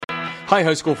Hi,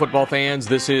 high school football fans.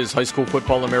 This is High School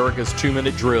Football America's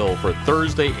 2-Minute Drill for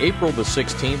Thursday, April the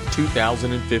 16th,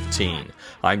 2015.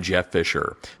 I'm Jeff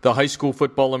Fisher. The High School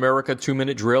Football America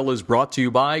 2-Minute Drill is brought to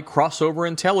you by Crossover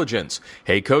Intelligence.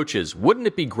 Hey, coaches, wouldn't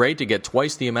it be great to get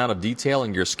twice the amount of detail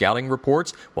in your scouting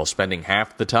reports while spending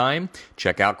half the time?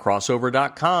 Check out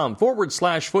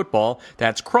crossover.com/football.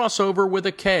 That's crossover with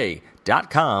a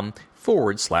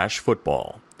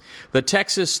K.com/football. The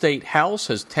Texas State House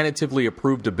has tentatively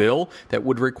approved a bill that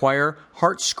would require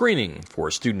heart screening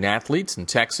for student athletes in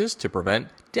Texas to prevent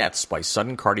deaths by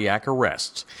sudden cardiac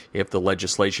arrests. If the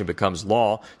legislation becomes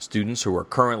law, students who are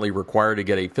currently required to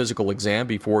get a physical exam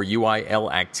before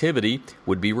UIL activity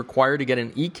would be required to get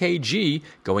an EKG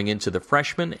going into the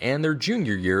freshman and their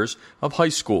junior years of high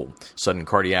school. Sudden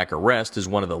cardiac arrest is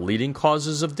one of the leading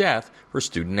causes of death for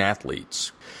student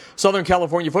athletes. Southern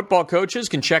California football coaches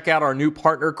can check out our new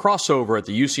partner Crossover at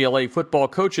the UCLA Football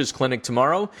Coaches Clinic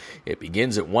tomorrow. It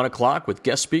begins at 1 o'clock with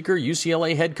guest speaker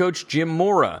UCLA head coach Jim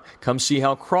Mora. Come see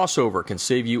how Crossover can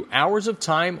save you hours of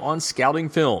time on scouting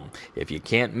film. If you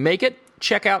can't make it,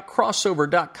 check out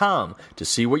crossover.com to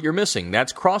see what you're missing.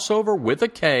 That's crossover with a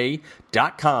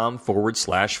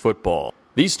K.com/football.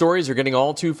 These stories are getting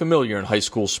all too familiar in high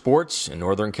school sports. In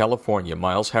Northern California,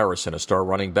 Miles Harrison, a star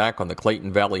running back on the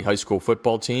Clayton Valley High School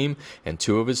football team, and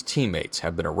two of his teammates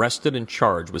have been arrested and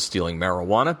charged with stealing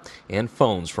marijuana and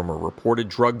phones from a reported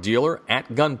drug dealer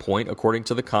at gunpoint, according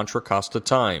to the Contra Costa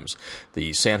Times.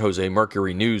 The San Jose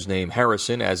Mercury News named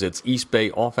Harrison as its East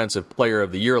Bay Offensive Player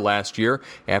of the Year last year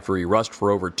after he rushed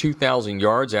for over 2,000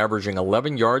 yards, averaging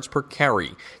 11 yards per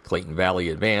carry. Clayton Valley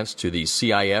advanced to the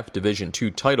CIF Division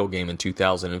II title game in 2014.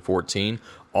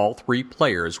 All three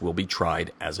players will be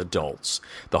tried as adults.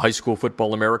 The High School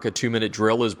Football America 2-Minute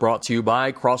Drill is brought to you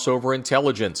by Crossover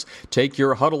Intelligence. Take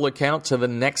your huddle account to the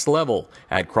next level.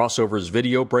 Add Crossover's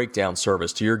video breakdown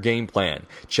service to your game plan.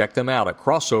 Check them out at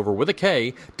crossover with a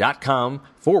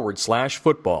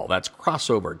K.com/football. That's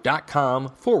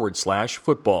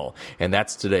crossover.com/football. And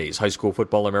that's today's High School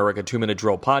Football America 2-Minute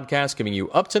Drill podcast, giving you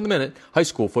up-to-the-minute high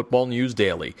school football news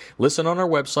daily. Listen on our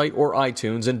website or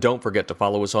iTunes, and don't forget to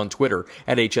follow us on Twitter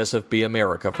at HSFB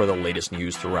America for the latest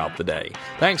news throughout the day.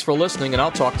 Thanks for listening, and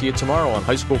I'll talk to you tomorrow on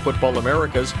High School Football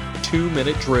America's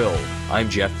 2-Minute Drill. I'm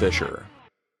Jeff Fisher.